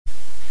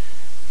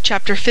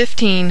Chapter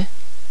 15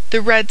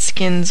 The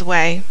Redskins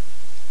Way.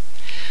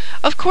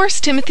 Of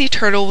course Timothy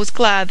Turtle was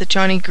glad that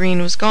Johnny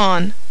Green was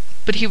gone,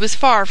 but he was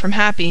far from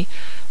happy,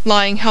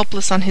 lying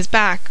helpless on his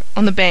back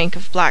on the bank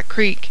of Black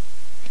Creek.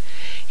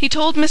 He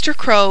told Mr.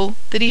 Crow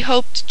that he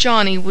hoped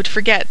Johnny would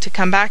forget to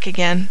come back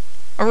again,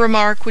 a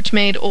remark which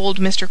made old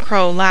Mr.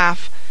 Crow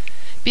laugh.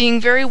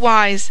 Being very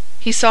wise,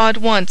 he saw at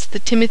once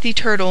that Timothy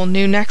Turtle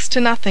knew next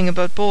to nothing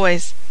about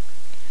boys.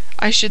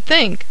 "I should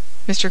think,"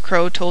 Mr.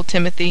 Crow told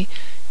Timothy,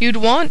 "you'd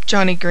want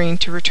Johnny Green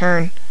to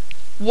return."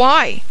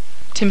 "Why?"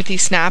 Timothy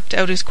snapped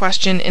out his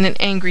question in an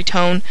angry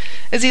tone,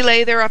 as he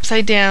lay there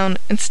upside down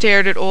and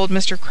stared at old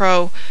Mr.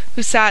 Crow,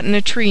 who sat in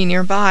a tree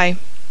near by.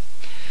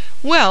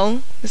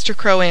 "Well," Mr.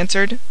 Crow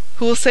answered,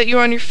 "who'll set you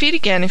on your feet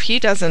again if he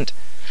doesn't?"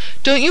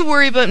 "Don't you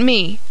worry about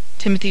me,"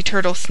 Timothy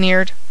Turtle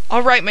sneered.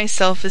 "I'll right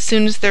myself as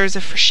soon as there is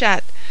a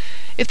freshet.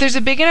 If there's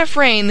a big enough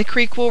rain the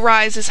creek will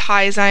rise as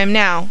high as I am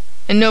now,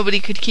 and nobody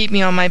could keep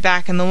me on my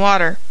back in the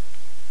water."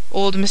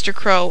 Old Mr.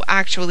 Crow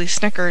actually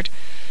snickered.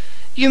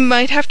 "You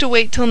might have to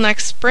wait till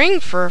next spring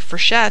for a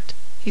freshet,"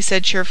 he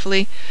said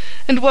cheerfully.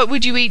 "And what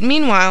would you eat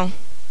meanwhile?"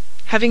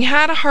 Having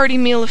had a hearty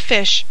meal of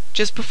fish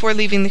just before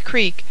leaving the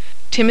creek,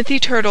 Timothy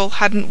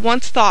Turtle hadn't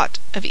once thought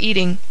of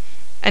eating.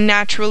 And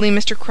naturally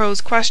Mr.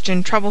 Crow's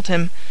question troubled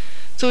him.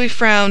 So he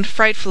frowned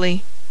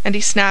frightfully, and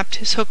he snapped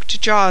his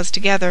hooked jaws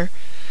together,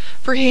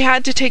 for he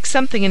had to take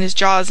something in his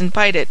jaws and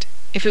bite it,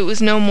 if it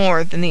was no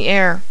more than the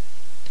air.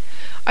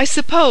 "I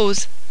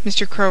suppose,"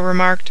 Mr. Crow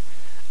remarked,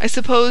 "I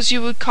suppose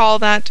you would call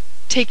that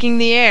taking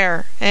the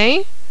air,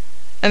 eh?"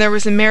 And there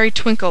was a merry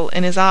twinkle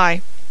in his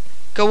eye.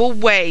 "Go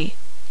away!"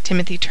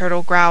 Timothy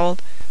Turtle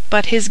growled.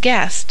 But his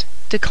guest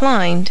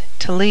declined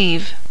to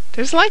leave.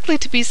 "There's likely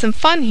to be some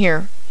fun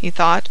here," he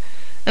thought,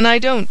 "and I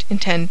don't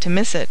intend to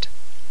miss it."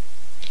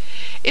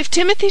 If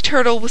Timothy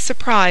Turtle was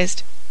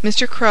surprised,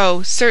 Mr.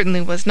 Crow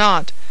certainly was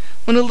not,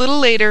 when a little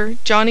later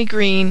Johnny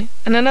Green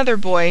and another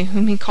boy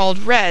whom he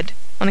called Red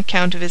on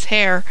account of his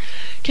hair,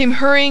 came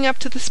hurrying up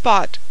to the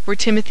spot where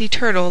Timothy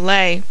Turtle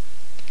lay.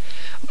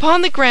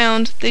 Upon the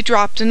ground they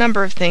dropped a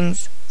number of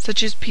things,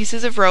 such as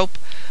pieces of rope,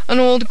 an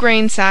old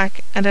grain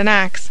sack, and an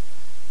axe.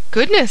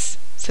 "Goodness!"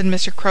 said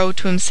Mr. Crow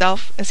to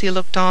himself as he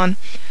looked on.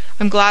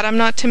 "I'm glad I'm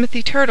not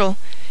Timothy Turtle.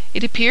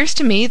 It appears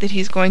to me that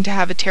he's going to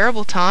have a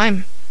terrible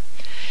time."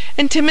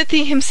 And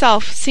Timothy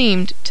himself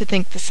seemed to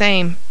think the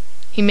same.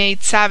 He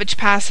made savage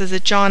passes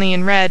at Johnny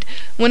and Red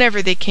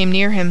whenever they came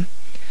near him,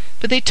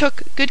 but they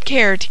took good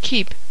care to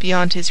keep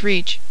beyond his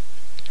reach.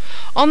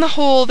 On the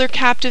whole their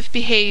captive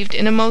behaved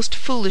in a most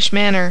foolish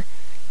manner.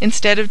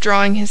 Instead of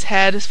drawing his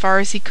head as far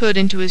as he could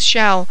into his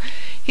shell,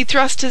 he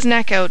thrust his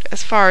neck out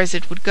as far as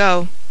it would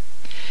go.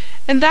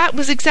 And that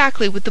was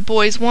exactly what the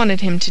boys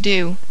wanted him to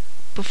do.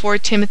 Before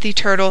Timothy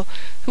Turtle,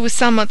 who was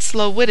somewhat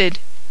slow-witted,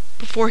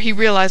 before he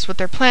realized what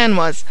their plan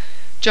was,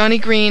 Johnny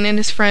Green and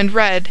his friend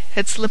Red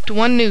had slipped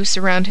one noose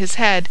around his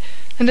head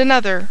and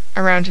another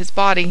around his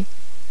body.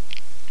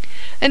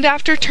 And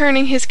after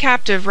turning his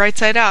captive right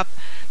side up,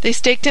 they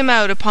staked him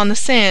out upon the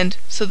sand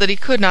so that he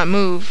could not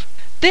move.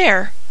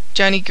 "There!"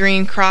 Johnny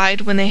Green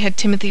cried when they had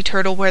Timothy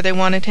Turtle where they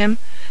wanted him.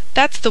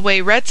 "That's the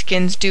way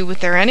Redskins do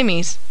with their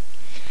enemies."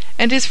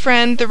 And his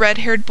friend the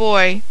red-haired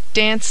boy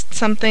danced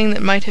something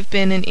that might have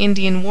been an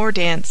Indian war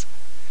dance.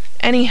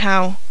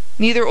 Anyhow,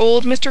 neither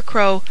old Mr.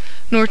 Crow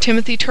nor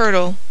Timothy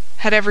Turtle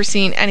had ever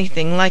seen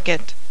anything like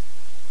it.